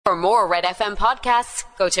For more Red FM podcasts,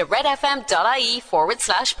 go to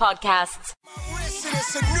redfm.ie/podcasts.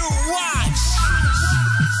 It's a new watch.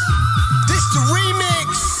 This the remix.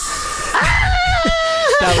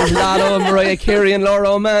 That was Lotto, Mariah Carey and Laura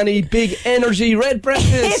O'Mahony. Big energy, Red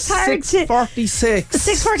Breakfast. It's hard 6:46.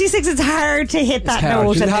 6:46, it's hard to hit that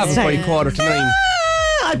note. You'll at have this it by time. 8:45.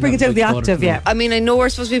 I'll bring it down the octave, yeah. I mean, I know we're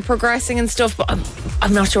supposed to be progressing and stuff, but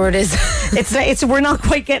I'm not sure it is. We're not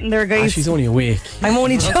quite getting there, guys. She's only awake. I'm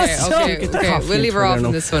only just Okay. We'll leave her off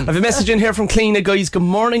on this one. I have a message in here from Cleena, guys. Good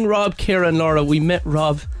morning, Rob, Ciara and Laura. We met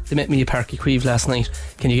Rob. They met me at Parky Queeve last night.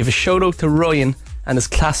 Can you give a shout out to Ryan and his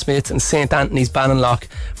classmates in St Anthony's Ballinlough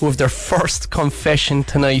who have their first confession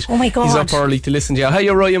tonight? Oh my God. He's up early to listen to you.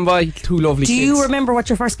 Hiya, Ryan, boy. Two lovely Do kids. you remember what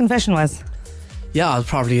your first confession was? Yeah, I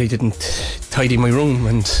didn't tidy my room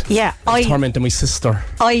and I tormented my sister.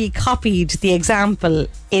 I copied the example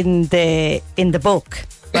in the book,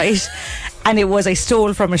 right? And it was I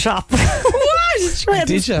stole from a shop. What?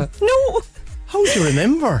 Did you? No. How do you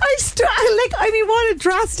remember? What a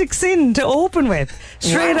drastic sin to open with.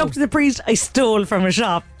 Straight up to the priest, I stole from a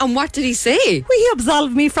shop. And what did he say? Well, he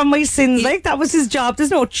absolved me from my sins. That was his job.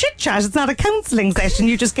 There's no chit chat. It's not a counselling session.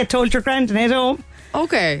 You just get told your grand and head home.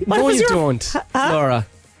 Okay. No, you don't, Laura.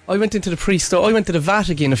 I went into the priest. I went to the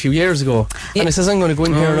Vatican a few years ago, and I says I'm going to go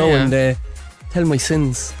in here now and tell my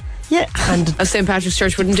sins. Yeah, and St Patrick's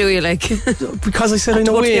Church wouldn't do you because I said I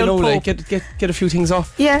know get a few things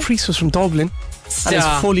off. Yeah, the priest was from Dublin, and I was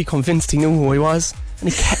fully convinced he knew who I was. And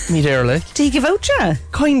he kept me there, Did he give out you?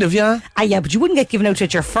 Kind of, yeah. Yeah, but you wouldn't get given out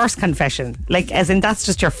at your first confession. As in, that's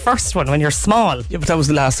just your first one when you're small. Yeah, but that was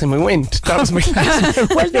the last time I went. That was my last time.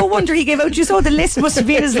 Well, no wonder he gave out you so. The list must have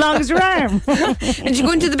been as long as your arm. And you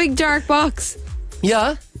go into the big dark box?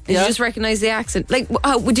 Yeah. Did you just recognise the accent?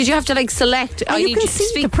 Did you have to select? You can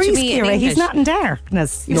see the priest, Ciara. He's not in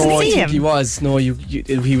darkness. You can see him. He was. No,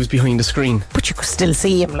 he was behind the screen. But you could still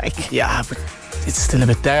see him, Yeah, but it's still a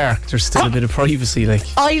bit dark. There's still a bit of privacy,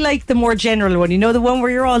 I like the more general one. You know, the one where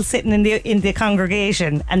you're all sitting in the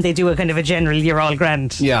congregation and they do a kind of a general, you're all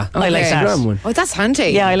grand. Yeah. I like that. One. Oh, that's handy.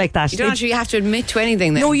 Yeah, I like that. You don't actually have to admit to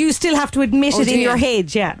anything then. No, you still have to admit it in your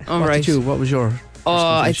head, yeah. Oh, right. What was your...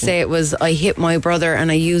 I'd say it was I hit my brother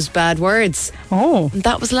and I used bad words. Oh.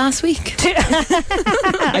 That was last week.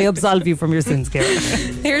 I absolve you from your sins, Ciara.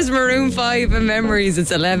 Here's Maroon 5 and Memories.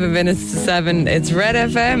 It's 11 minutes to 7. It's Red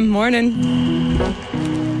FM. Morning.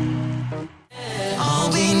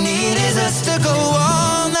 All we need is us to go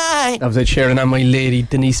all night. That was Ed Sheeran and my lady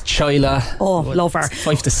Denise Chyla. Oh, love her.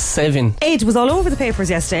 5 to 7. Ed was all over the papers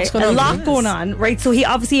yesterday. A lot going on, right? So he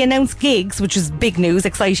obviously announced gigs, which is big news,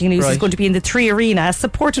 exciting news. He's going to be in the 3 Arena,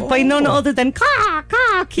 supported by none other than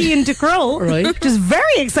Cian DeCrow, right? Which is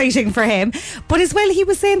very exciting for him. But as well, he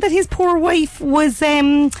was saying that his poor wife was...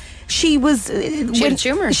 She had a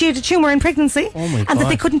tumour. She had a tumour in pregnancy. Oh my God. And that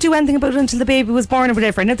they couldn't do anything about it until the baby was born or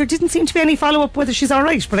whatever. Now, there didn't seem to be any follow-up whether she's all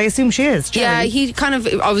right, but I assume she is. Yeah,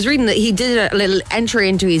 I was reading that he did a little entry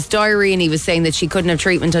into his diary and he was saying that she couldn't have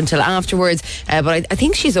treatment until afterwards. But I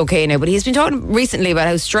think she's okay now. But he's been talking recently about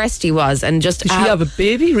how stressed he was and just... Did she have a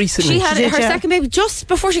baby recently? She had her second baby just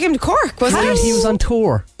before she came to Cork, wasn't it? He was on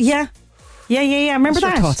tour. Yeah. Yeah. Remember What's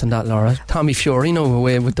that? your thoughts on that, Laura? Tommy Fury,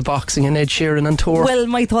 away with the boxing and Ed Sheeran on tour. Well,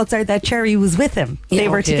 my thoughts are that Cherry was with him. They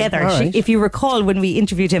were together. Right. If you recall, when we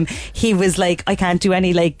interviewed him, he was like, "I can't do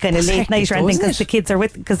any kind of late night or anything because the kids are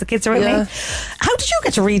with me." How did you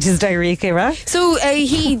get to read his diary, Ciara? So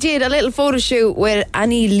he did a little photo shoot with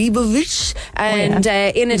Annie Leibovitz, and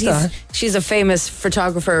in it she's a famous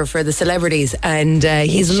photographer for the celebrities, and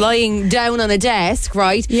he's lying down on a desk,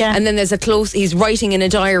 right? Yeah. And then there's he's writing in a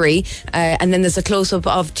diary, and then there's a close-up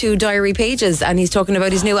of 2 diary pages, and he's talking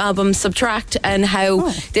about his new album Subtract and how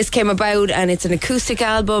this came about, and it's an acoustic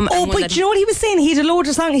album. Oh, but do you know what he was saying? He had a load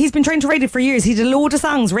of songs. He's been trying to write it for years. He had a load of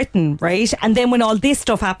songs written, right? And then when all this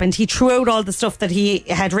stuff happened, he threw out all the stuff that he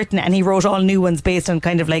had written and he wrote all new ones based on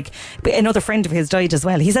kind of another friend of his died as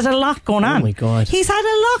well. He's had a lot going on. Oh my God. He's had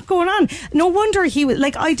a lot going on. No wonder he was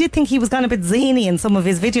I did think he was gone a bit zany in some of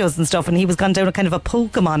his videos and stuff, and he was gone down a kind of a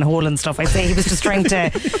Pokemon hole and stuff. I'd say he was just trying to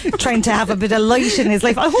have a bit of light in his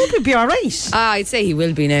life. I hope he'll be all right. I'd say he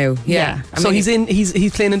will be now. Yeah. So he's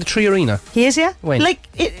playing in the 3 Arena. He is, yeah. When?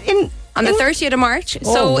 On the 30th of March.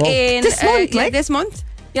 So in this month, this month.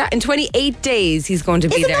 Yeah, in 28 days he's going to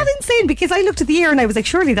be Isn't there. that insane? Because I looked at the year and I was like,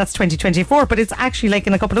 surely that's 2024, but it's actually like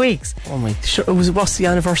in a couple of weeks. Oh my, sure, what's the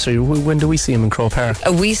anniversary? When do we see him in Crow Park?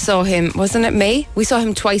 We saw him, wasn't it May? We saw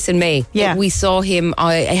him twice in May. Yeah. We saw him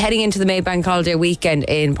heading into the May Bank Holiday weekend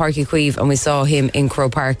in Páirc Uí Chaoimh, and we saw him in Crow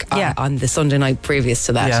Park on the Sunday night previous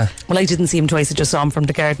to that. Yeah. Well, I didn't see him twice. I just saw him from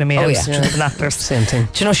the garden of my house. yeah. To the binoculars. Same thing.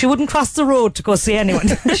 Do you know, she wouldn't cross the road to go see anyone.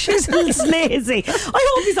 She's lazy.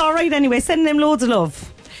 I hope he's all right anyway. Sending him loads of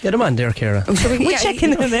love. Get him on there, Ciara. We're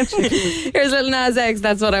checking in him. Here's Little Nas X,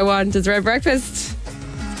 That's What I Want. It's Red Breakfast.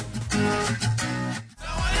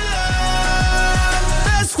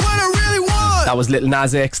 That's what I really want. That was Little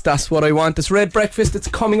Nas X, That's What I Want. It's Red Breakfast. It's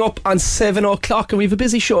coming up on 7 o'clock and we have a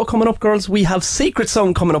busy show coming up, girls. We have Secret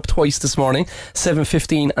Sound coming up twice this morning,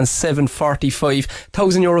 7:15 and 7:45.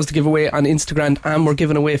 €1,000 to give away on Instagram, and we're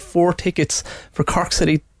giving away 4 tickets for Cork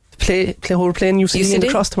City to play who we're playing UCD in the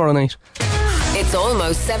Cross tomorrow night. It's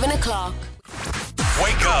almost 7 o'clock.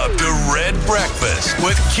 Wake up to Red Breakfast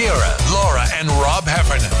with Ciara, Laura and Rob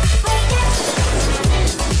Heffernan.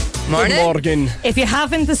 Morning. Good morning. If you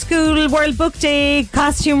haven't the school World Book Day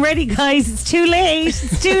costume ready, guys, it's too late.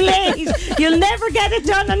 It's too late. You'll never get it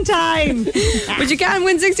done on time. But you can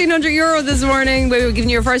win €1,600 this morning. We're giving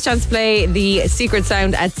you your first chance to play the Secret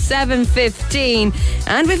Sound at 7:15.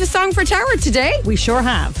 And we have a song for Tower today. We sure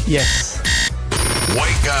have. Yes.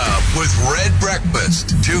 Wake up with Red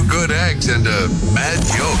Breakfast. 2 good eggs and a mad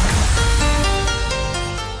yolk.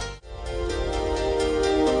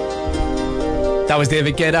 That was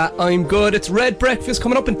David Guetta. I'm good. It's Red Breakfast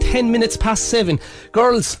coming up in 10 minutes past 7.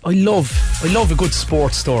 Girls, I love a good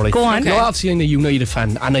sports story. Go on. Okay. You know, obviously I'm a United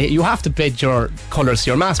fan and you have to bed your colours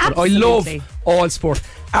to your mast, but I love all sport.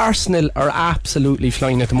 Arsenal are absolutely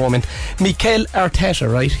flying at the moment. Mikel Arteta,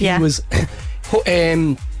 right? Yeah. He was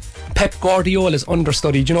Pep Guardiola's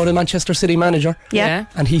understudy. Do you know the Manchester City manager? Yeah.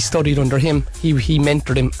 And he studied under him. He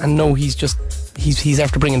mentored him, and now he's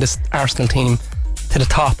after bringing this Arsenal team to the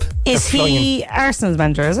top. Is he Arsenal's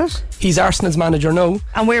manager, is it? He's Arsenal's manager now.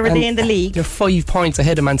 And where are they in the league? They're 5 points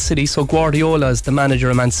ahead of Man City. So Guardiola is the manager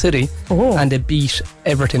of Man City. Oh. And they beat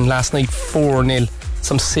Everton last night 4-0.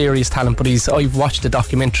 Some serious talent, but I've watched the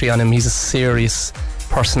documentary on him. He's a serious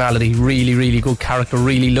personality, really good character,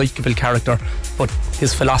 really likeable character, but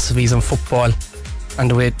his philosophies on football and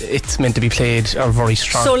the way it's meant to be played are very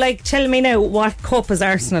strong. So, like, tell me now, what cup is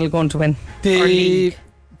Arsenal going to win? Or league?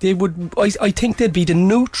 They would. I think they'd be the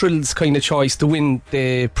neutrals kind of choice to win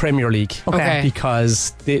the Premier League. Okay.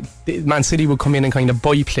 Because Man City would come in and kind of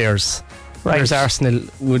buy players. Right. Whereas Arsenal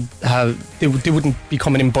would have, they wouldn't be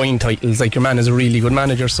coming in buying titles. Like, your man is a really good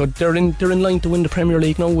manager, so they're in line to win the Premier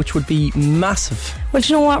League now, which would be massive. Well, do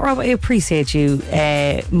you know what, Rob? I appreciate you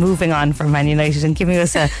moving on from Man United and giving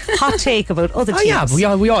us a hot take about other teams. Oh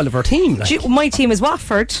yeah, we all have our team. Like. My team is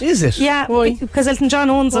Watford. Is it? Yeah. Why? Because Elton John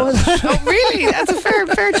owns it. Oh, really? That's a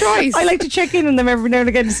fair choice. I like to check in on them every now and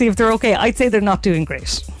again to see if they're okay. I'd say they're not doing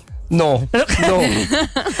great. No.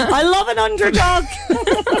 I love an underdog.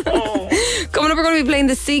 Coming up, we're going to be playing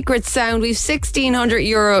the Secret Sound. We've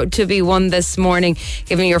 €1,600 to be won this morning,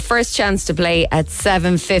 giving you your first chance to play at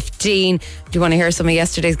 7:15. Do you want to hear some of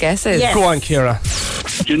yesterday's guesses? Yes. Go on, Ciara.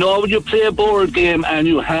 Do you know when you play a board game and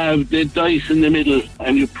you have the dice in the middle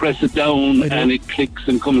and you press it down and it clicks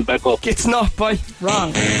and comes back up? It's not, boy.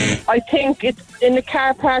 Wrong. I think it's in the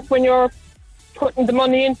car park when you're putting the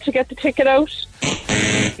money in to get the ticket out.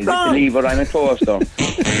 Believe it, I'm a toaster.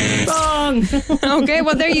 Wrong. Okay,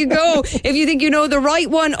 well, there you go. If you think you know the right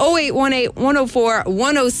one, 0818 104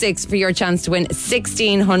 106 for your chance to win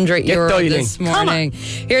 €1,600 dialing. this morning.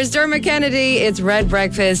 Here's Dermot Kennedy. It's Red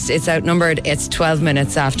Breakfast. It's outnumbered. It's 12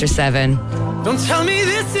 minutes after 7. Don't tell me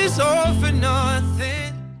this is all for nothing.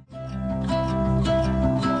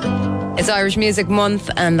 It's Irish Music Month,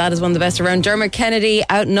 and that is one of the best around. Dermot Kennedy,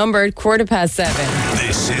 outnumbered, 7:15.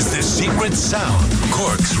 This is the Secret Sound,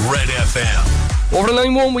 Cork's Red FM. Over the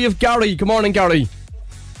line 1 we have Gary. Good morning, Gary.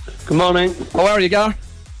 Good morning. How are you, Gar?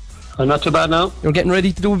 I'm not too bad now. You're getting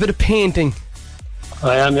ready to do a bit of painting.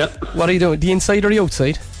 I am, yeah. What are you doing? The inside or the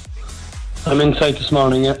outside? I'm inside this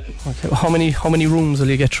morning, yeah. Okay. How many rooms will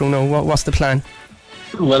you get through now? What's the plan?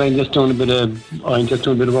 Well, I'm just doing a bit of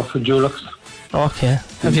work for Dulux. Okay.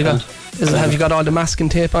 Have you got all the masking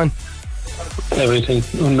tape on? Everything.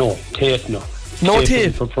 Oh, no, tape, no. No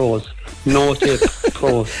tape? For pros. No tape for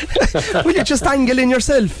pros. Will you just angle in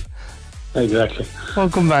yourself? Exactly. Oh,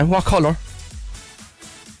 good man. What colour?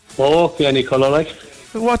 Oh, okay, any colour like.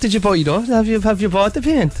 What did you buy though? Have you bought the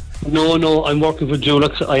paint? No, I'm working for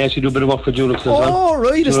Dulux. I actually do a bit of work for Dulux as well. Oh,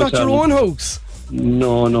 right. It's Dulux not your own house.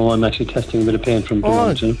 No, I'm actually testing a bit of paint from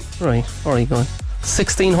Dulux. Right, very good.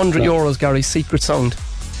 €1,600, Gary. Secret Sound.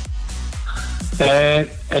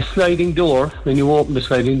 A sliding door, when you open the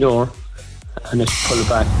sliding door and it's pull it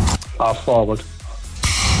back or forward.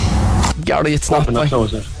 Gary, it's not. Open or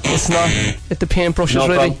close it. It's not. If the paintbrush is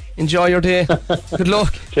ready, problem. enjoy your day. Good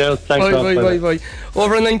luck. Cheers, thanks. Bye.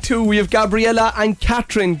 Over in line 2, we have Gabriella and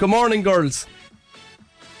Catherine. Good morning, girls.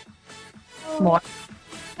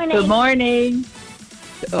 Good morning.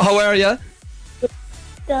 How are you?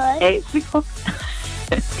 Good.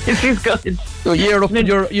 She's good. So you're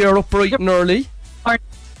up bright and early.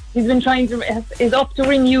 He's been trying to. Is up to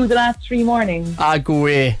ring you the last 3 mornings. Go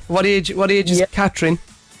away. What age is Catherine?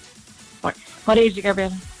 What age is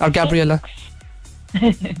Gabriella? Or Gabriella?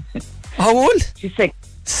 How old? She's 6.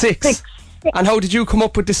 6. And how did you come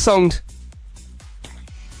up with this sound?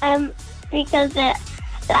 Because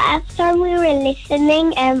last time we were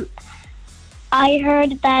listening, I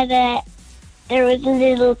heard that there was a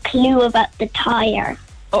little clue about the tyre.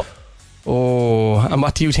 Oh, and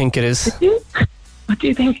what do you think it is? What do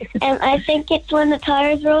you think? I think it's when the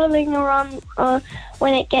tyre's rolling around,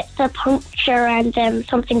 when it gets a puncture and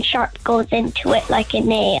something sharp goes into it like a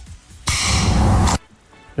nail.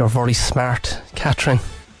 You're very smart, Catherine.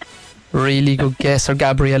 Really good guess, or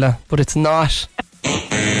Gabriella, but it's not.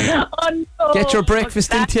 Oh, no. Get your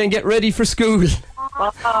breakfast into you and get ready for school.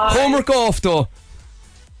 Homework off, though.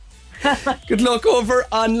 Good luck. Over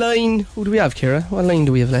on line. Who do we have, Ciara? What line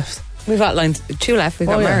do we have left? We've got line 2 left. We've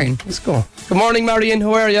got Marion. Let's go. Good morning, Marion.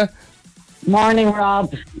 How are you? Morning,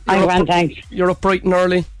 Rob. I'm grand, thanks. You're up bright and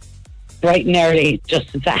early? Bright and early.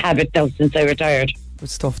 Just it's a habit now since I retired. Good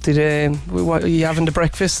stuff. Are you having the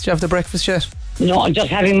breakfast? Do you have the breakfast yet? No, I'm just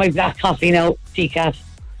having my black coffee now, decaf.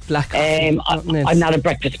 Black coffee? I'm not a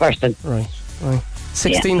breakfast person. Right.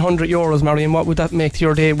 1,600 euros, Marion. What would that make to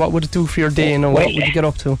your day? What would it do for your day? What would you get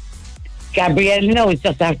up to? Gabrielle, no, it's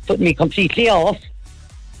just that put me completely off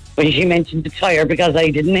when she mentioned the tyre because I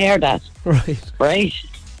didn't hear that. Right.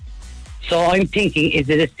 So I'm thinking, is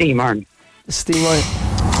it a steam iron? A steam iron?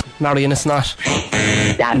 Marion, it's not.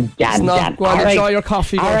 Damn. Go on, enjoy your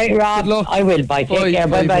coffee. All right, Rob. Good luck. I will. Bye. Take care.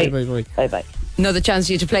 Bye. Bye. Another chance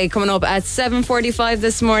for you to play coming up at 7:45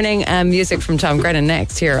 this morning. Music from Tom Grennan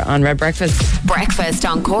next here on Red Breakfast. Breakfast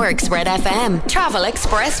on Cork's Red FM. Travel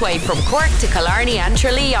expressway from Cork to Killarney and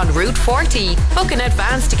Tralee on Route 40. Book in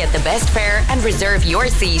advance to get the best fare and reserve your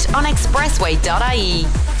seat on expressway.ie.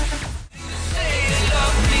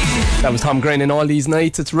 That was Tom Grennan all these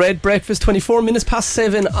nights. It's Red Breakfast, 24 minutes past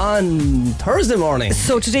 7 on Thursday morning.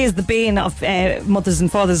 So today is the bane of mothers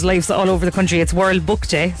and fathers' lives all over the country. It's World Book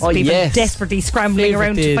Day. So people desperately scrambling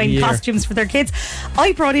around to find costumes for their kids.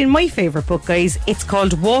 I brought in my favourite book, guys. It's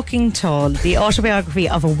called Walking Tall, the autobiography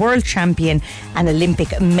of a world champion and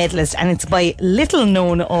Olympic medalist. And it's by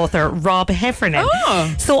little-known author Rob Heffernan.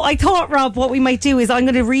 So I thought, Rob, what we might do is I'm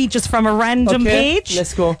going to read just from a random page.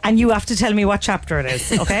 Let's go. And you have to tell me what chapter it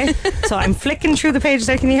is, okay? So I'm flicking through the page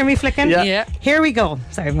there. Can you hear me flicking? Yeah. Here we go.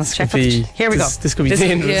 Sorry, I must check. Here we go. This could be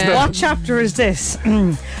dangerous. What chapter is this?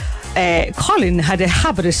 Colin had a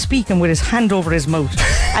habit of speaking with his hand over his mouth,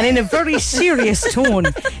 and in a very serious tone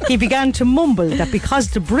he began to mumble that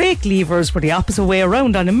because the brake levers were the opposite way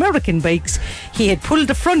around on American bikes, he had pulled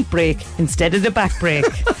the front brake instead of the back brake.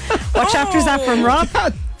 What chapter is that from, Rob?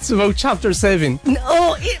 It's about chapter 7.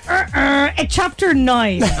 No, chapter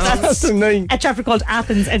 9. That's a 9. A chapter called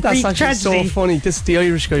Athens and Greek That's Tragedy. actually so funny. This is the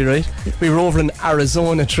Irish guy, right? We were over in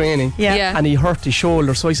Arizona training, and he hurt his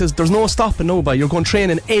shoulder. So he says, "There's no stopping nobody. You're going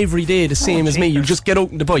training every day the same as me. You just get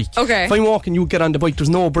out on the bike. Okay. If I'm walking, you get on the bike. There's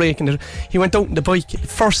no braking." He went out on the bike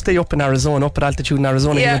first day up in Arizona, up at altitude in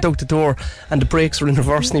Arizona. He went out the door and the brakes were in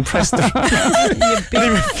reverse, and he pressed them. And he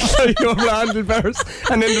was flying over handlebars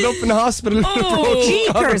and ended up in the hospital.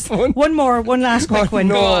 Jeepers. One last quick one.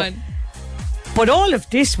 Go on. But all of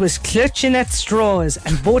this was clutching at straws,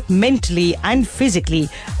 and both mentally and physically,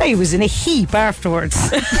 I was in a heap afterwards.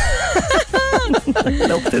 I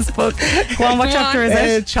love this book. Go on, what chapter is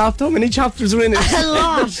it? How many chapters are in it? A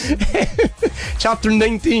lot. Chapter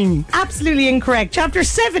 19. Absolutely incorrect. Chapter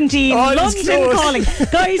 17, London Calling.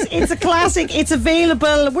 Guys, it's a classic. It's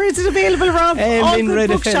available. Where is it available, Rob? All in good Red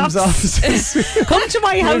bookshops. FM's offices. Come to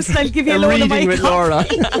my house and I'll give you a load of my with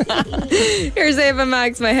coffee. Laura. Here's Ava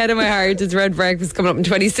Max, My Head and My Heart. It's Red Breakfast coming up in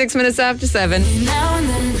 26 minutes after 7.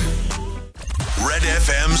 Red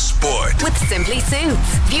FM Sport. With Simply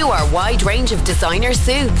Suits. View our wide range of designer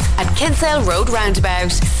suits at Kinsale Road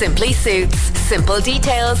Roundabout. Simply Suits. Simple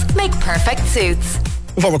details make perfect suits.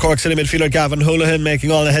 Former Cork City midfielder Gavin Houlihan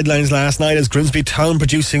making all the headlines last night as Grimsby Town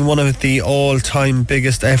producing one of the all-time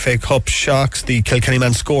biggest FA Cup shocks. The Kilkenny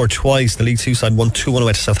man scored twice. The League 2 side won 2-1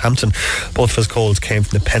 away to Southampton. Both of his goals came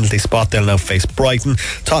from the penalty spot. They'll now face Brighton.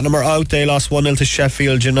 Tottenham are out. They lost 1-0 to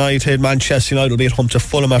Sheffield United. Manchester United will be at home to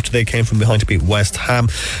Fulham after they came from behind to beat West Ham.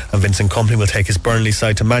 And Vincent Kompany will take his Burnley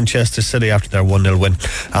side to Manchester City after their 1-0 win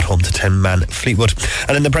at home to 10-man Fleetwood.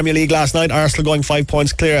 And in the Premier League last night, Arsenal going 5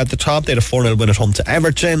 points clear at the top. They had a 4-0 win at home to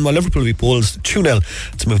Everton, while Liverpool beat Wolves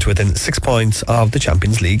 2-0 to move to within 6 points of the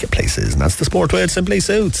Champions League places. And that's the sport where it simply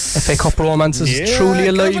suits. FA Cup romance is truly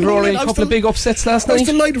alive, Rory. A couple of big upsets last night. I was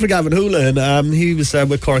delighted for Gavin Houlihan. He was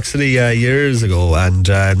with Cork City years ago and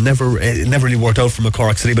never really worked out for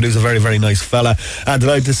Cork City, but he was a very, very nice fella.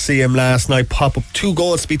 Delighted to see him last night pop up 2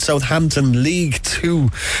 goals to beat Southampton. League 2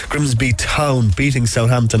 Grimsby Town beating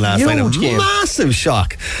Southampton last night. A massive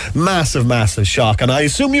shock. Massive shock. And I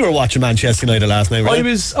assume you were watching Manchester United last night, right? I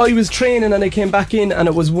was training and I came back in and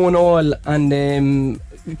it was 1-1 and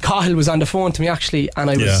Cahill was on the phone to me actually, and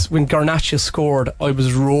I was when Garnacho scored I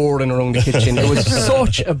was roaring around the kitchen. It was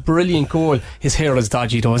such a brilliant goal. His hair is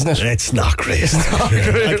dodgy though, isn't it? It's not great.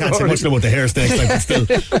 I can't say much about the hair snakes, but still.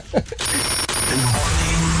 The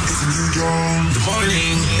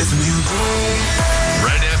morning is a new dawn.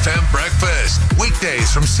 Red FM breakfast weekdays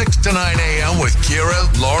from 6 to 9 a.m. with Ciara,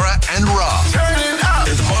 Laura and Rob. Turn it up.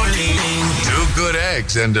 It's morning. 2 good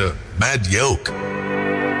eggs and a mad yolk.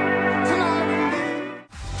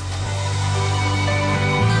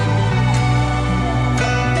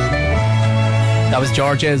 That was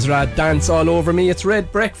George Ezra, Dance All Over Me. It's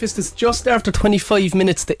Red Breakfast. It's just after 25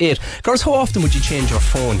 minutes to 8. Girls, how often would you change your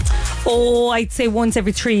phone? Oh, I'd say once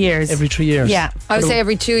every 3 years. Every 3 years? Yeah. I would say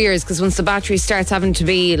every 2 years, because once the battery starts having to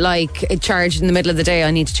be like charged in the middle of the day,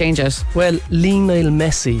 I need to change it. Well, Lionel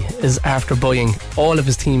Messi is after buying all of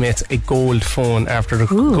his teammates a gold phone after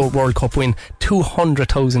the World Cup win.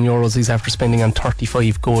 €200,000 he's after spending on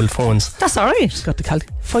 35 gold phones. That's alright. He's got the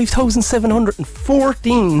calculation.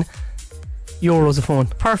 €5,714 a phone.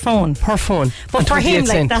 Per phone. But for him,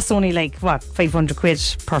 like, that's only like, what, 500 quid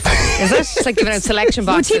per phone, is it? It's like giving out selection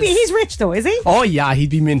boxes. He's rich though, is he? Oh yeah,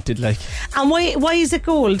 he'd be minted like. And why is it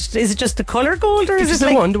gold? Is it just the colour gold or is it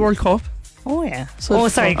like... won the World Cup. Oh yeah. So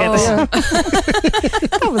sorry, yeah.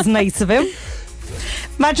 That was nice of him.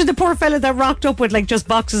 Imagine the poor fella that rocked up with like just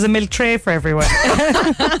boxes of milk tray for everyone.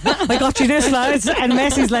 I got you this, lads. And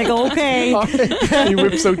Messi's like, okay. He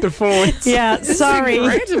whips out the phones. Yeah, sorry.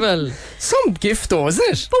 Incredible. Some gift though,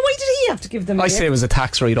 isn't it? But why did he have to give them? I say it was a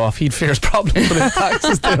tax write-off. He'd fears problems with his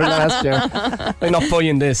taxes there last year. I'm not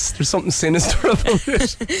buying this. There's something sinister about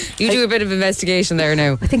it. You do a bit of investigation there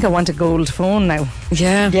now. I think I want a gold phone now.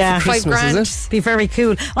 Yeah. For Christmas, £5,000. is it? Be very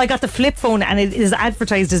cool. I got the flip phone and it is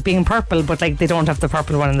advertised as being purple, but like they don't have the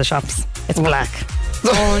purple one in the shops. It's black.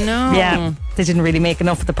 Oh no. Yeah, they didn't really make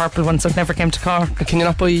enough of the purple one, so it never came to Cork. Can you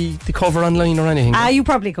not buy the cover online or anything? You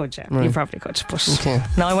probably could, yeah. Right. You probably could. But okay.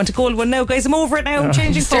 No, I want a gold one now, guys. I'm over it now. I'm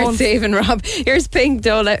changing Start phones. saving, Rob. Here's Pink.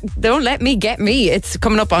 Don't let me get me. It's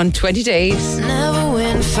coming up on 20 days. Never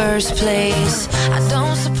win first place. I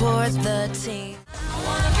don't support the team.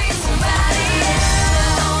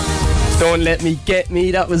 Don't let me get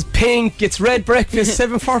me. That was Pink. It's Red Breakfast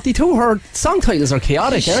 7:42. Her song titles are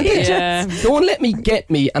chaotic, aren't they? Yeah. Don't let me get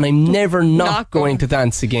me, and I'm never not going to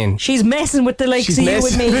dance again. She's messing with the likes of you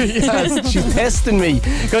with me. Yes, she's testing me.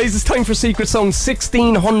 Guys, it's time for Secret Song.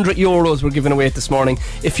 €1,600 we're giving away this morning.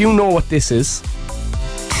 If you know what this is,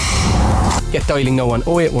 get dialing now on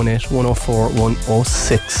 0818 104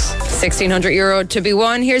 106. €1,600 to be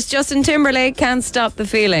won. Here's Justin Timberlake, Can't Stop the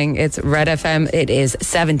Feeling. It's Red FM. It is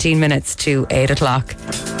 17 minutes to 8 o'clock.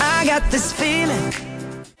 I got this feeling.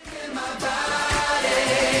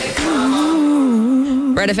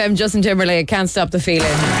 Red FM, Justin Timberlake, Can't Stop the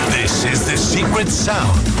Feeling. This is the secret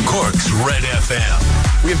sound. Cork's Red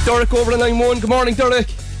FM. We have Derek over in line 1. Good morning, Derek.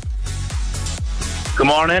 Good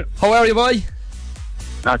morning. How are you, boy?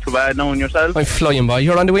 Not too bad, knowing yourself. I'm flying by.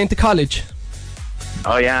 You're on the way into college.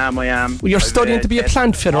 I am. Well, you're studying to be a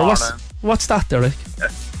plant fitter. What's that, Derek?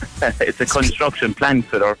 It's a construction plant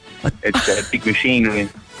fitter. It's a big machinery.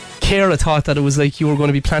 Ciara thought that it was like you were going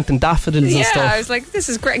to be planting daffodils and stuff. Yeah, I was like, this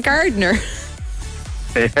is great, gardener.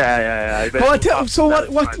 Yeah. So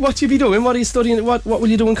what you be doing? What are you studying? What will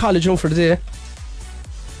you do in college for the day?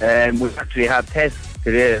 We actually have tests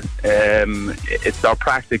today. It's our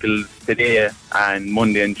practical today and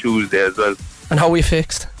Monday and Tuesday as well. And how are we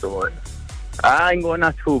fixed? So, I'm going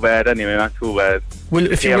not too bad anyway, not too bad. Well,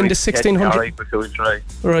 if you win the 1,600,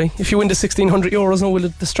 right? If you win the €1,600, now will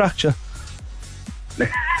it distract you?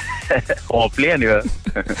 Hopefully, anyway.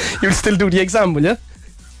 You'll still do the exam, will you?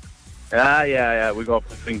 Yeah. We go up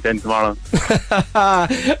to swing 10 tomorrow.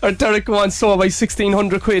 Or Derek, go on, so by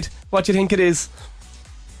 1,600 quid. What do you think it is?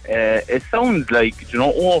 It sounds like,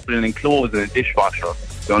 opening and closing a dishwasher.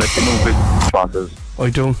 Like the new dishwashers. I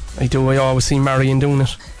do. I always see Marion doing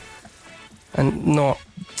it. And no,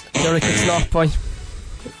 Derek, it's not, boy.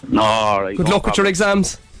 No, alright. Good luck with your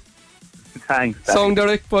exams. Thanks. Song,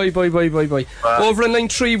 Derek. Bye. Over in line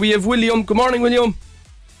 3, we have William. Good morning, William.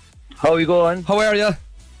 How are you going? How are you?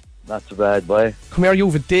 Not too bad, boy. Come here, you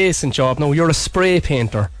have a decent job now. You're a spray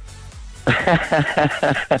painter.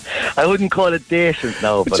 I wouldn't call it decent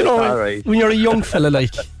now, but it's alright. When you're a young fella,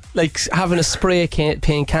 like having a spray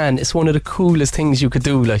paint can, it's one of the coolest things you could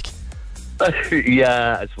do, like.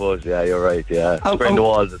 Yeah, I suppose, yeah, you're right, yeah. Spraying the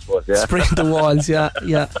walls, I suppose, yeah. Spraying the walls, yeah.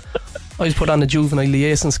 I was put on a juvenile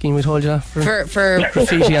liaison scheme, I told you. For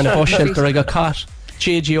graffiti and a bus shelter. I got caught.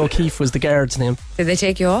 J.G. O'Keefe was the guard's name. Did they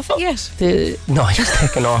take you off it yet? No, I was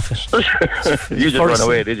taken off it. You just ran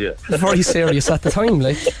away, did you? Very serious at the time,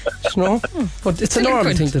 like, but it's a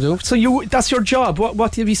normal thing to do. So that's your job.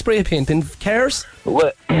 What do you be spray painting? Cars?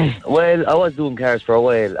 Well, I was doing cars for a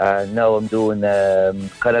while, and now I'm doing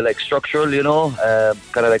kind of like structural,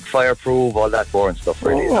 kind of like fireproof, all that boring stuff,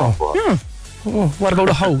 really. What about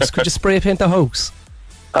a house? Could you spray paint a house?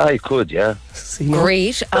 I could, yeah.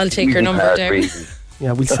 Great. I'll take your number down.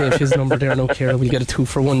 Yeah, we'll save his number there, no care. We'll get a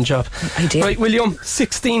 2-for-1 job. I did. Right, William,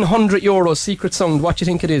 €1,600, secret sound. What do you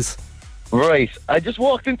think it is? Right, I just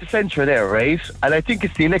walked into Centra there, right? And I think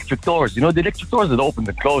it's the electric doors. The electric doors that open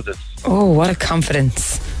and closes. Oh, what a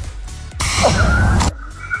confidence.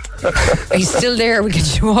 Are you still there? We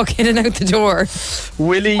get you walk in and out the door.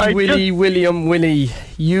 Willie,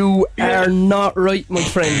 you are not right, my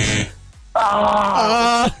friend.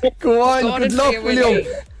 Go on. Good luck, William.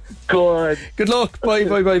 Go on. Good luck. Bye.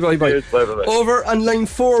 Cheers, bye. Over on line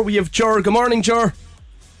 4, we have Ger. Good morning, Ger.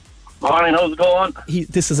 Morning, how's it going?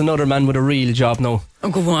 This is another man with a real job now. Oh,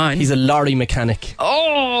 go on. He's a lorry mechanic.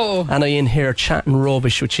 Oh! And I in here chatting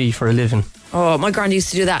rubbish with you for a living. Oh, my grand used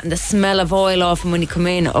to do that, and the smell of oil off him when he come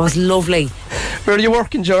in, it was lovely. Where are you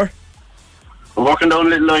working, Ger? I'm working down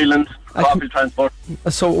Little Island, coffee transport.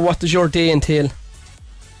 So what does your day entail?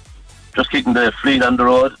 Just keeping the fleet on the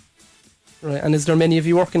road. Right, and is there many of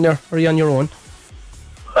you working there, or are you on your own?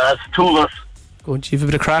 It's 2 of us. Good, do you have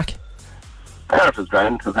a bit of crack? Half is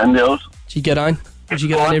grand, it's handy out. Do you get on? Did you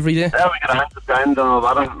get on every day? Yeah, we get a hand, it's grand, no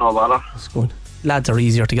bother. That's good. Lads are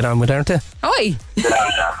easier to get on with, aren't they? Oi!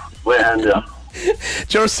 Yeah, way handier.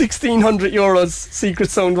 Your €1,600, secret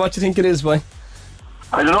sound, what do you think it is, boy?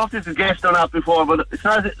 I don't know if this is guessed or not before, but it's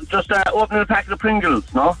not just opening a packet of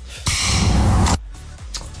Pringles, no?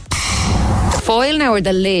 The foil now or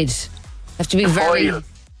the lid? Have to be foil.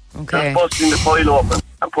 Okay. Just busting the foil open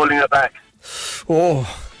and pulling it back. Oh,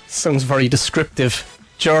 sounds very descriptive.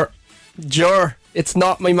 Ger, it's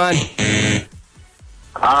not my man.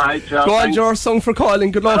 Alright, Ger. Go on, Ger, song for calling.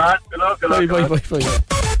 Good luck. Good luck. Bye.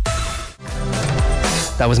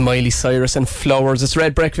 That was Miley Cyrus and Flowers. It's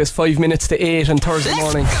Red Breakfast, 5 minutes to 8 on Thursday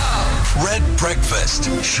morning. Red Breakfast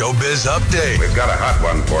Showbiz Update. We've got a hot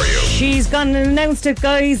one for you. She's gone and announced it,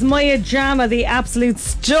 guys. Maya Jama, the absolute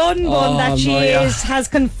stun one that she is, has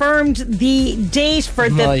confirmed the date for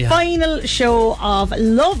the final show of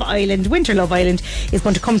Love Island. Winter Love Island is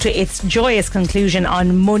going to come to its joyous conclusion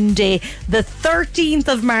on Monday, the 13th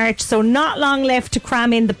of March. So not long left to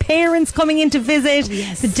cram in the parents coming in to visit,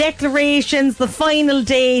 the declarations, the final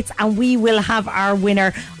dates, and we will have our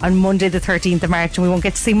winner on Monday, the 13th of March. And we won't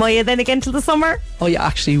get to see Maya then again till the summer. I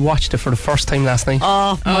actually watched it for the first time last night.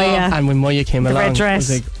 Oh, Maya. And when Maya came along, red dress.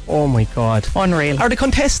 I was like, oh my God. Unreal. Are the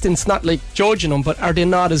contestants not like judging them, but are they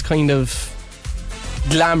not as kind of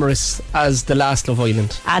glamorous as the last Love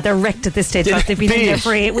Island? They're wrecked at this stage. They've been in there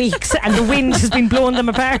for 8 weeks and the wind has been blowing them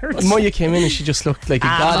apart. Maya came in and she just looked like a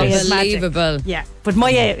goddess. Unbelievable. Yeah, but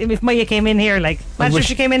Maya, if Maya came in here, like, imagine if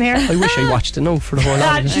she came in here. I wish I watched it now for the whole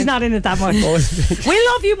lot. She's not in it that much. We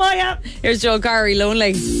love you, Maya. Here's Joel Corry,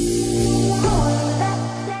 Lonely.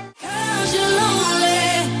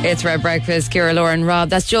 It's Red Breakfast, Ciara, Laura and Rob.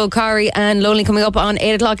 That's Joel Corry and Lonely coming up on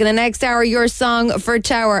 8 o'clock in the next hour. Your song for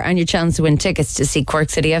Tower and your chance to win tickets to see Cork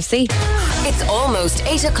City FC. It's almost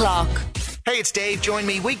 8 o'clock. Hey, it's Dave. Join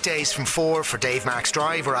me weekdays from 4 for Dave Max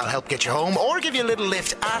Drive, where I'll help get you home or give you a little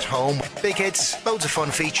lift at home. Big hits, loads of fun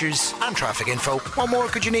features and traffic info. What more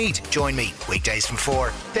could you need? Join me weekdays from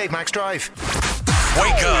 4. Dave Max Drive.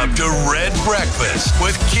 Wake up to Red Breakfast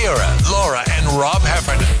with Ciara, Laura and Rob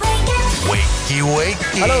Heffernan. Wakey.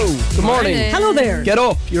 Hello, good morning. Hello there. Get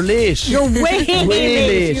up, you're late. You're way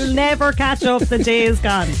late. You'll never catch up, the day is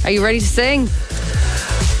gone. Are you ready to sing?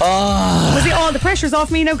 Oh. Was it all the pressure's off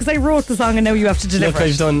me now because I wrote the song and now you have to deliver Look,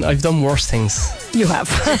 it? I've done worse things. You have.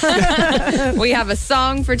 We have a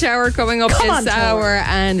song for Tower coming up this hour,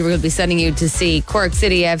 and we'll be sending you to see Cork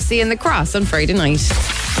City FC in the Cross on Friday night.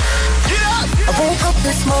 I woke up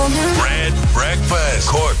this morning. Red Breakfast,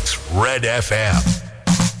 Cork's Red FM.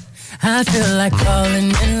 I feel like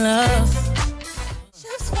falling in love.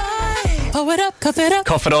 Pull it up, cuff it up.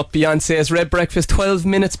 Cuff it up, Beyonce's Red Breakfast, 12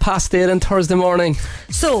 minutes past 8 on Thursday morning.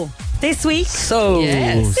 So, this week,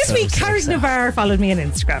 This week, Carrick Navarre followed me on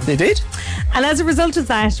Instagram. They did? And as a result of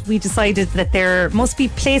that, we decided that there must be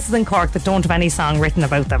places in Cork that don't have any song written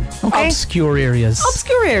about them. Okay? Obscure areas.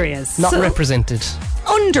 Obscure areas. Not So- represented.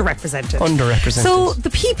 Underrepresented. So the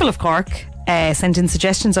people of Cork sent in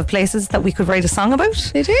suggestions of places that we could write a song about.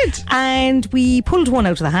 They did. And we pulled one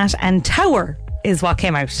out of the hat, and Tower is what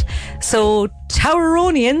came out. So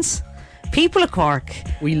Toweronians, people of Cork,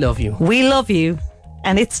 we love you. We love you.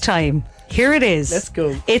 And it's time. Here it is. Let's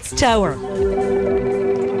go. It's Tower.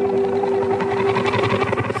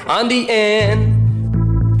 On the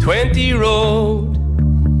N20 road,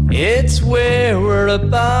 it's where we're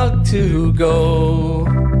about to go.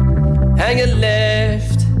 Hang a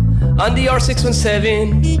left on the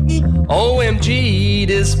R617. OMG,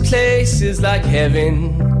 this place is like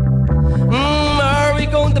heaven. Are we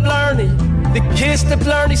going to Blarney? To kiss the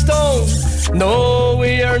Blarney Stone? No,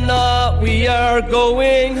 we are not. We are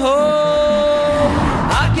going home.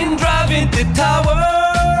 I can drive into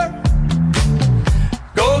Tower,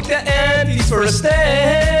 go to Andy's for a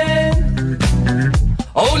stand.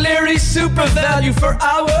 O'Leary's super value for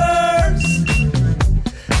hours,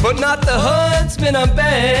 but not the Huntsman on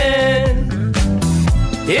band.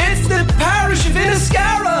 It's the parish of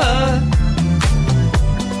Inniscarra.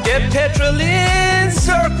 Get petrol in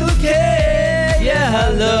Circle K. Yeah, I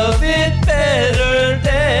love it better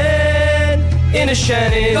than in a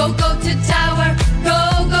Shannon. Go to Tower.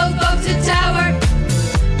 Go to Tower.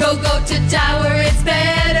 Go to Tower. It's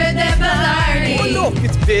better than Blarney. Oh look,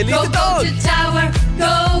 it's Billy the dog. Go to Tower.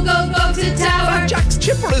 Go to Tower. Jack's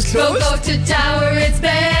chipper is closed. Go to Tower. It's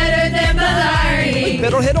better than Blarney.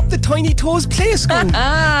 Better head up the Tiny Toes Play School.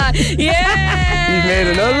 Yeah. You've made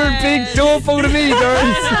another big dope out of me,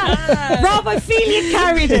 girls. Rob, I feel you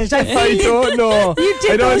carried it. I don't know. You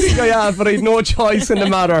did I don't those- think I have, but I had no choice in the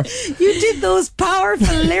matter. You did those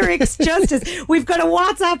powerful lyrics justice. We've got a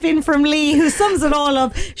WhatsApp in from Lee who sums it all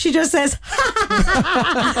up. She just says,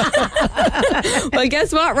 Well,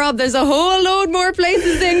 guess what, Rob? There's a whole load more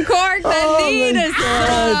places in Cork that need a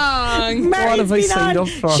song. What have I signed up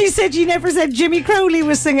for? She said you never said Jimmy Crowley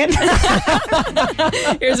was singing.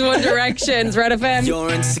 Here's One Direction's Red FM. You're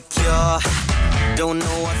insecure, don't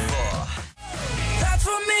know what for. That's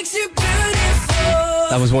what makes you beautiful.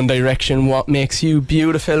 That was One Direction, What Makes You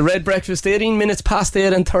Beautiful. Red Breakfast, 18 minutes past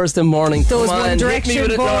 8 on Thursday morning. Those Come on, One hit me Direction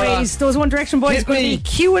with it, Laura. boys, those One Direction boys Hit going to me. be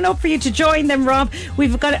queuing up for you to join them, Rob.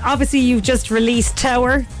 We've got, obviously, you've just released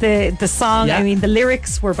Tower, the song. Yeah. I mean, the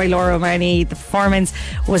lyrics were by Laura O'Mahony. The performance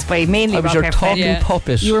was by mainly I was Rob your Heffernan. talking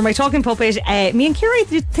puppet. You were my talking puppet. Me and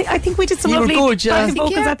Kira, I think we did some You were lovely good, yeah. backing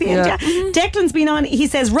vocals at the end. Yeah. Yeah. Declan's been on. He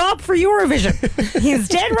says, Rob for Eurovision. He's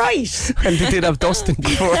dead right. Well, they did have Dustin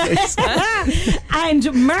before this. And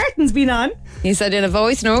Martin's been on. He said in a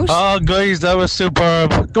voice note. Oh, guys, that was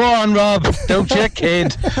superb. Go on, Rob. Don't you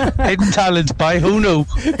kid. Hidden talent by who knew?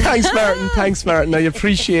 Thanks, Martin. I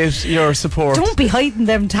appreciate your support. Don't be hiding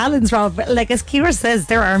them talents, Rob. Like as Kira says,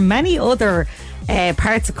 there are many other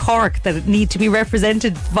parts of Cork that need to be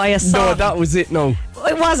represented via song. No, that was it, no.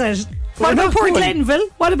 It wasn't. What We're about not poor going- Glenville?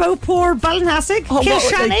 What about poor Ballinhassig?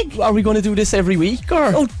 Kilshannig? Are we going to do this every week,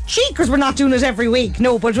 or? Oh, gee, because we're not doing it every week.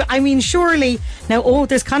 No, but I mean, surely. Now,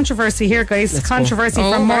 there's controversy here, guys. Let's go. Controversy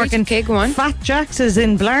Oh, from right. Morgan. Okay, go on. Fat Jacks is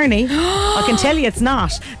in Blarney. I can tell you it's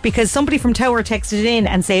not, because somebody from Tower texted in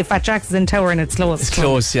and say Fat Jacks is in Tower and it's closed. It's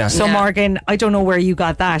closed, yeah. So, Yeah. Morgan, I don't know where you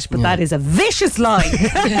got that, but that is a vicious lie.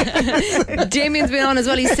 Damien's been on as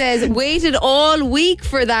well. He says, waited all week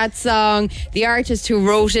for that song. The artist who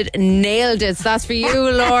wrote it nailed it. So that's for you,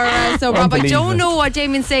 Laura. So, Rob, I Unbelievable. don't know what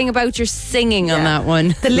Damien's saying about your singing on that one.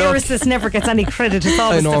 The lyricist never gets any credit. It's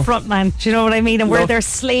always I the know. front man. Do you know what I mean? And we're Look. there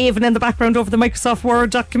slaving in the background over the Microsoft Word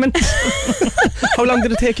document. How long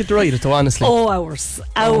did it take you to write it, though, honestly?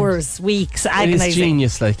 Hours, weeks, it is agonising.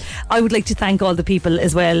 genius, like. I would like to thank all the people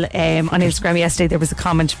as well. On Instagram yesterday, there was a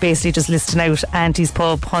comment basically just listing out Auntie's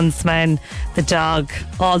Pub, Huntsman, the dog,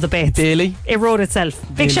 all the bits. Bailey. It wrote itself.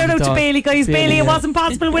 Big Bailey shout the out to dog. Bailey, guys. Bailey, Bailey, it yeah. wasn't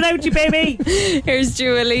possible without you, baby. Here's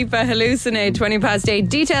Dua Lipa, Hallucinate, 20 past 8.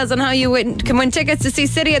 Details on how you can win tickets to see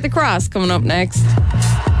City at the Cross coming up next.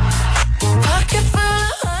 Pocket full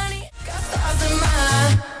of honey, got stars in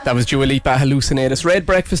mine. That was Dua Lipa, Hallucinate Us. Red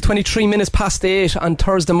Breakfast, 23 minutes past 8 on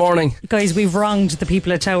Thursday morning. Guys, we've wronged the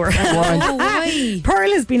people at Tower. Oh, why? Pearl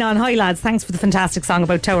has been on. Hi lads, thanks for the fantastic song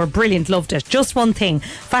about Tower. Brilliant, loved it. Just one thing,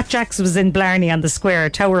 Fat Jack's was in Blarney on the square.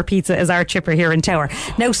 Tower Pizza is our chipper here in Tower.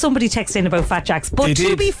 Now somebody texted in about Fat Jack's, but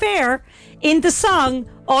to be fair, in the song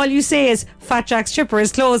all you say is Fat Jack's chipper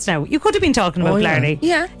is closed now. You could have been talking about Blarney.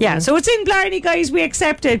 Yeah, so it's in Blarney, guys, we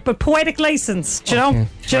accept it, but poetic license, do you know?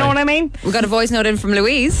 Do you know what I mean? We got a voice note in from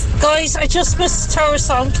Louise. Guys, I just missed Tower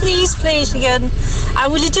song. Please play it again.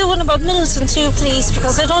 And will you do one about Middleton too, please?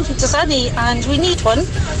 Because I don't think there's any, and we need one.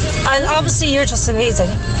 And obviously, you're just amazing.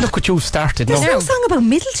 Look what you started. There's no song about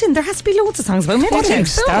Middleton. There has to be loads of songs about Middleton. What you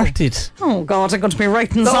started? Oh God, I'm going to be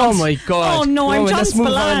writing songs. Oh my God. Oh no, I'm John let's move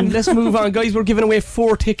Spillane. on. Let's move on, guys. We're giving away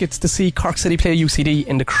 4 tickets to see Cork City play UCD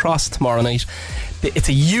in the Cross tomorrow night. It's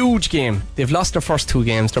a huge game. They've lost their first 2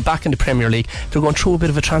 games. They're back in the Premier League. They're going through a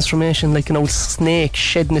bit of a transformation, like an old snake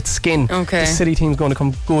shedding its skin. Okay. The City team's going to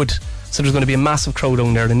come good, so there's going to be a massive crowd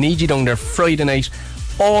down there. They need you down there Friday night.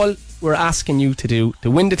 All we're asking you to do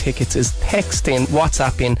to win the tickets is text in,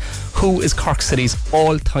 WhatsApp in, who is Cork City's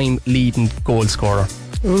all-time leading goal scorer.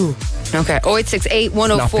 Ooh. Okay. 0868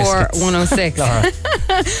 104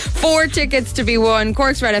 106. 4 tickets to be won.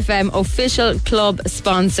 Cork's Red FM official club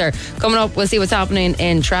sponsor. Coming up, we'll see what's happening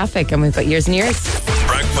in traffic, and we've got years and years.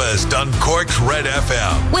 Breakfast on Cork's Red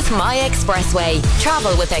FM. With My Expressway.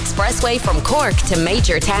 Travel with Expressway from Cork to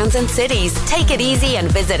major towns and cities. Take it easy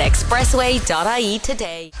and visit expressway.ie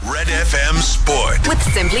today. Red FM Sport. With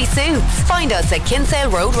Simply Suits. Find us at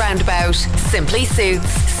Kinsale Road Roundabout. Simply Suits.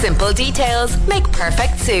 Simple details make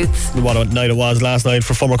perfect suits. What a night it was last night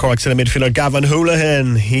for former Cork City midfielder Gavin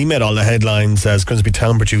Houlihan. He made all the headlines as Grimsby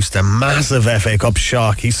Town produced a massive FA Cup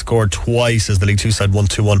shock. He scored twice as the League 2 side won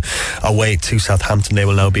 2-1 away to Southampton. They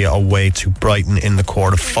will now be away to Brighton in the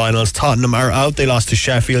quarter-finals. Tottenham are out. They lost to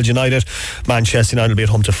Sheffield United. Manchester United will be at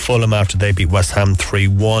home to Fulham after they beat West Ham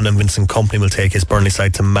 3-1, and Vincent Kompany will take his Burnley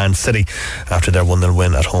side to Man City after their 1-0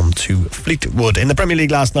 win at home to Fleetwood. In the Premier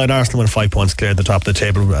League last night, Arsenal won 5 points, cleared the top of the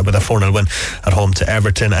table with a 4-0 win at home to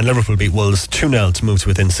Everton, and Liverpool beat Wolves 2-0 to move to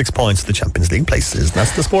within 6 points of the Champions League places.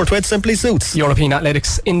 That's the sport with Simply Suits. European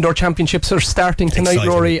Athletics Indoor Championships are starting tonight, Exciting.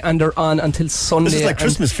 Rory, and they're on until Sunday. This is like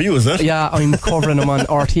Christmas for you, is it? Yeah, I'm covering them on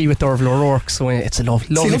RT with Derval O'Rourke, so it's a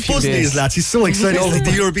lovely See how few buzzing he days. is, lads. He's so excited. He's like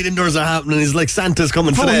the European Indoors are happening. He's like Santa's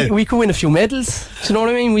coming today. We could win a few medals. Do you know what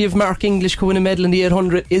I mean? We have Mark English could win a medal in the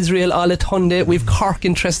 800. Israel Alatunde. We've Cork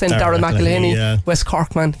interest in Darragh McElhenney. yeah. West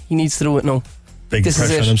Cork, man. He needs to do it now. Big This is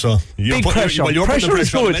pressure it. on him, so. Big pressure. Well, you're putting the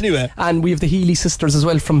pressure on him anyway. And we have the Healy sisters as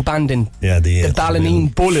well from Bandon. Yeah, the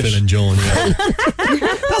Ballineen Bullet. Phil and Joan, yeah.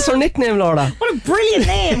 That's her nickname, Laura. What a brilliant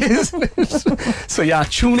name. So yeah,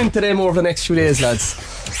 tune into them over the next few days, lads.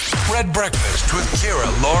 Red Breakfast with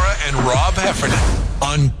Ciara, Laura and Rob Heffernan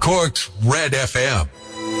on Cork's Red FM.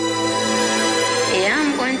 Yeah,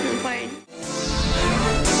 I'm going to the party.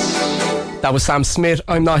 That was Sam Smith.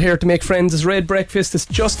 I'm not here to make friends. It's Red Breakfast. It's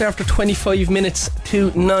just after 25 minutes to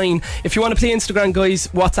 9. If you want to play Instagram, guys,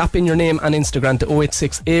 WhatsApp in your name and Instagram to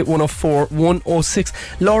 086 8104 106.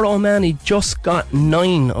 Laura O'Mahony just got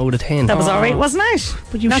 9 out of 10. That was alright, wasn't it?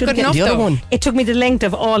 But you Not should good get enough, the other though. one. It took me the length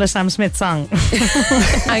of all of Sam Smith's song.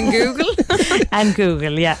 And Google. And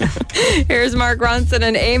Google, yeah. Here's Mark Ronson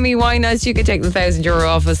and Amy Winehouse. You could take the €1,000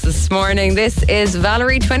 off us this morning. This is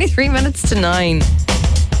Valerie, 23 minutes to 9.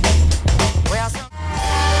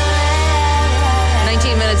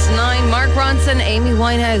 19 minutes to 9. Mark Ronson, Amy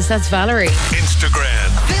Winehouse. That's Valerie. Instagram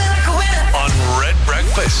on Red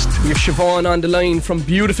Breakfast. We have Siobhan on the line from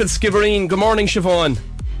beautiful Skibbereen. Good morning, Siobhan.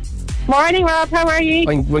 Morning, Rob. How are you?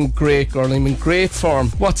 I'm great, girl. I'm in great form.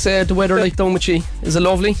 What's the weather like down with you? Is it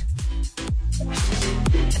lovely?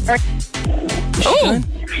 Oh.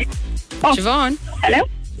 Siobhan. Hello?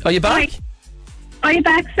 Are you back? Are you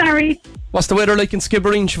back? Sorry. What's the weather like in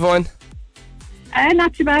Skibbereen, Siobhan?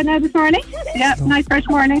 Not too bad now this morning. Yeah, nice fresh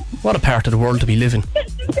morning. What a part of the world to be living.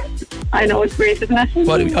 I know, it's great, isn't it?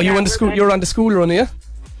 What, are you on the school? You're on the school run, are you?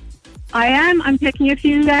 I am. I'm taking a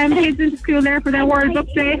few kids into school there for their World Cup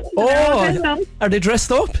Day. Oh, are they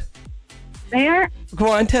dressed up? They are.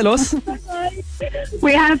 Go on, tell us.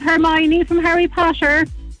 We have Hermione from Harry Potter.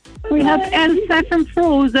 We have Elsa from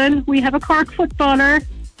Frozen. We have a Cork footballer.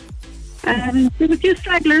 And there's a few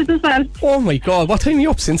stragglers as well. Oh my God, what time are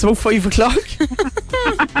you up since? About 5 o'clock?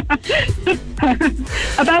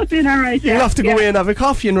 About dinner, right? You'll have to go in and have a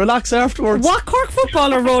coffee and relax afterwards. What Cork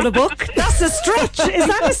footballer wrote a book? That's a stretch. Is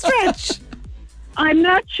that a stretch? I'm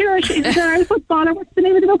not sure. She's a footballer. What's the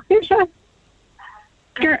name of the book, Fisher?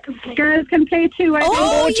 Girls can play too. I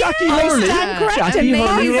think. Jackie Hurley. Jackie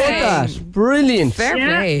Hurley wrote that. Brilliant. Fair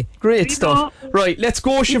play. Great stuff. Right, let's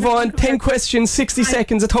go, Siobhan. 10 questions, 60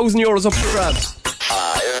 seconds, €1,000 up for grabs.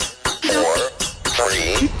 5, 4,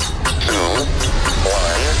 3, 2,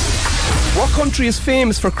 1. What country is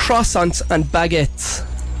famous for croissants and baguettes?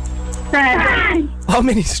 France. How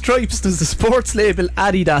many stripes does the sports label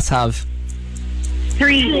Adidas have?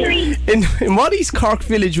 3. In what East Cork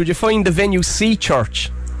village would you find the venue Sea Church?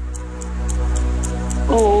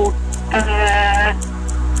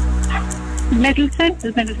 Middleton.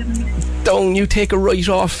 Down, you take a right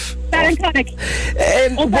off. Ballincollig.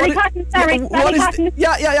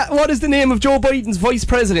 What is the name of Joe Biden's vice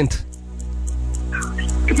president?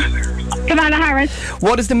 Kamala Harris.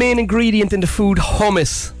 What is the main ingredient in the food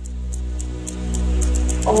hummus?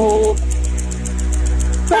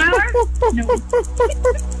 Flour? No.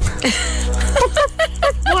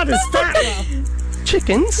 What is that?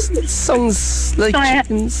 Chickens? It sounds like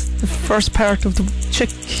chickens. The first part of the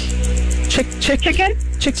chicken.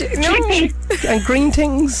 And green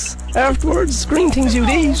things afterwards. Green things you'd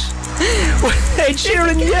eat. Ed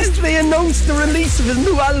Sheeran yesterday announced the release of his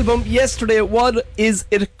new album yesterday. What is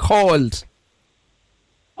it called?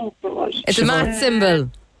 Oh God. It's a math symbol.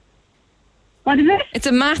 What is it? It's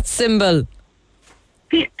a math symbol.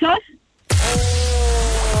 Plus?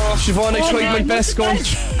 Siobhan, I tried my best, going.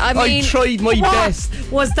 I tried my best.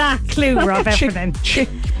 Was that clue, Rob Effernan?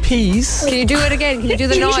 Chickpeas. Can you do it again? Can you do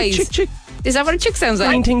the noise? Chick. Is that what a chick sounds like?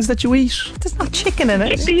 Green things that you eat. There's not chicken in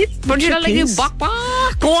it. But you don't like you bok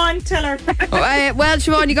bok. Go on, tell her. Well,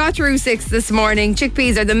 Siobhan, you got through 6 this morning.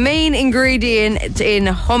 Chickpeas are the main ingredient in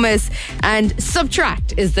hummus, and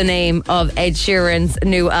Subtract is the name of Ed Sheeran's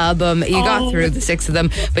new album. You got through the 6 of them,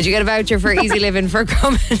 but you get a voucher for Easy Living for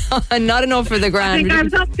coming on. Not enough for the grand. I think I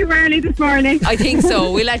was up too early this morning. I think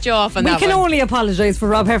so. We let you off on that We can one. only apologise for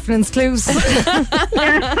Rob Heffernan's clues. Go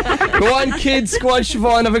on, kids. Go on,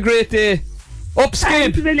 Siobhan. Have a great day. Up, Skip.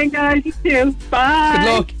 Thanks a million, guys. You too. Bye. Good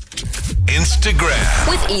luck. Instagram.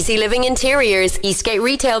 With Easy Living Interiors, Eastgate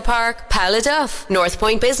Retail Park, Paladuff, North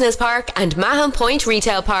Point Business Park, and Mahon Point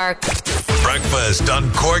Retail Park. Breakfast on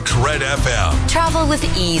Cork's Red FM. Travel with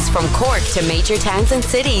ease from Cork to major towns and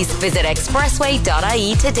cities. Visit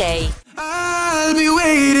expressway.ie today. I'll be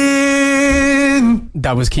waiting.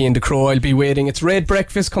 That was Cian Crow. I'll be waiting. It's Red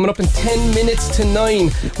Breakfast coming up in 10 minutes to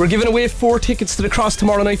 9. We're giving away 4 tickets to the Cross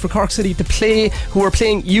tomorrow night for Cork City to play, who are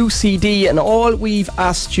playing UCD, and all we've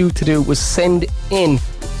asked you to do was send in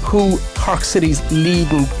who Cork City's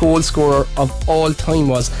leading goal scorer of all time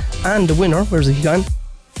was. And the winner, where's he gone?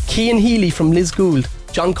 Cian Healy from Liz Gould.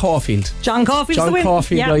 John Caulfield. John Caulfield,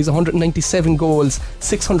 guys, 197 goals,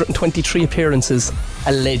 623 appearances.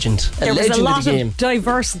 A legend. There was legend a lot of the game. of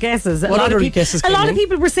diverse guesses. What other guesses? A lot of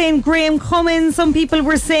people were saying Graham Cummins. Some people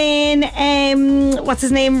were saying, what's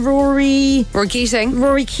his name? Rory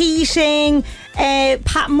Keating.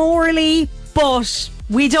 Pat Morley. But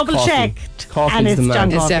we double checked. And it's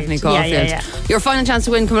John Caulfield. It's definitely Caulfield. Yeah. Your final chance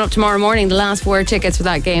to win coming up tomorrow morning. The last 4 tickets for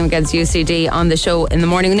that game against UCD on the show in the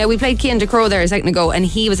morning. Now, we played Cian Crow there a second ago, and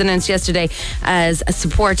he was announced yesterday as a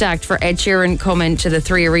support act for Ed Sheeran coming to the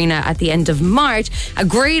 3 Arena at the end of March. A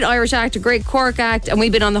great Irish act, a great Cork act, and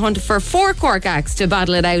we've been on the hunt for 4 Cork acts to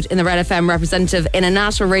battle it out in the Red FM representative in a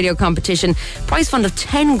national radio competition. Prize fund of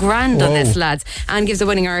 10 grand on this, lads, and gives a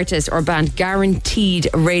winning artist or band guaranteed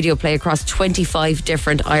radio play across 25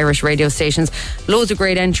 different Irish radio stations. Loads of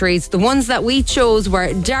great entries. The ones that we chose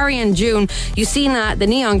were Darian June, Usina, the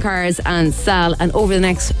Neon Cars, and Sal. And over the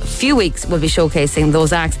next few weeks, we'll be showcasing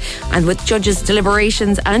those acts. And with judges'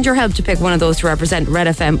 deliberations and your help to pick one of those to represent Red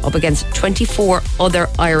FM up against 24 other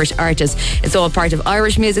Irish artists. It's all part of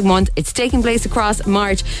Irish Music Month. It's taking place across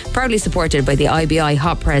March, proudly supported by the IBI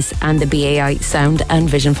Hot Press and the BAI Sound and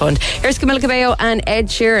Vision Fund. Here's Camila Cabello and Ed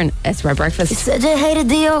Sheeran. It's Red Breakfast. You said you hated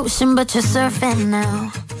the ocean, but you're surfing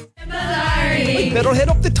now. I better head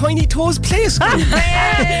up the Tiny Toes Place. I think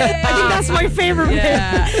that's my favourite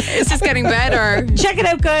bit. It's just getting better. Check it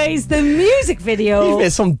out, guys. The music video. You've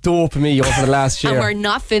made some dope of me over the last year. And we're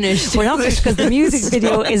not finished. We're not finished because the music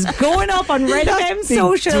video is going up on Red FM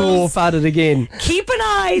socials. Dope at it again. Keep an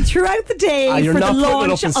eye throughout the day you're for not the putting it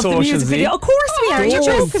launch up of on the music socials, video. eh? Of course we are. You're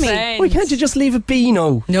joking me. Why can't you just leave it be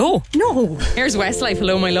now? No. No. Here's Westlife.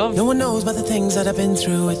 Hello, my love. No one knows about the things that I've been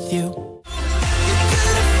through with you.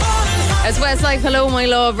 It's Westlife, hello my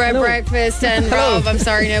love, Red Breakfast, and Rob, I'm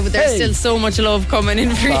sorry now, but there's still so much love coming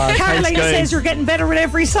in for you. Caroline says you're getting better with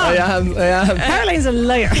every song. I am. Caroline's a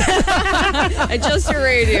liar. Adjust your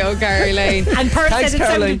radio, Caroline. And Pearl Thanks, said it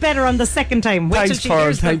Caroline. sounded better on the second time. Wait till Thanks, she Pearl.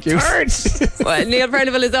 hears Thank the you. third. Well, Neil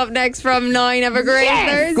Prendeville is up next from 9. Have a great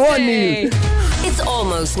Thursday. Go on, Neil. It's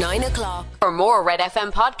almost almost 9 o'clock. For more Red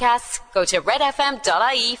FM podcasts, go to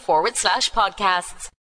redfm.ie/podcasts.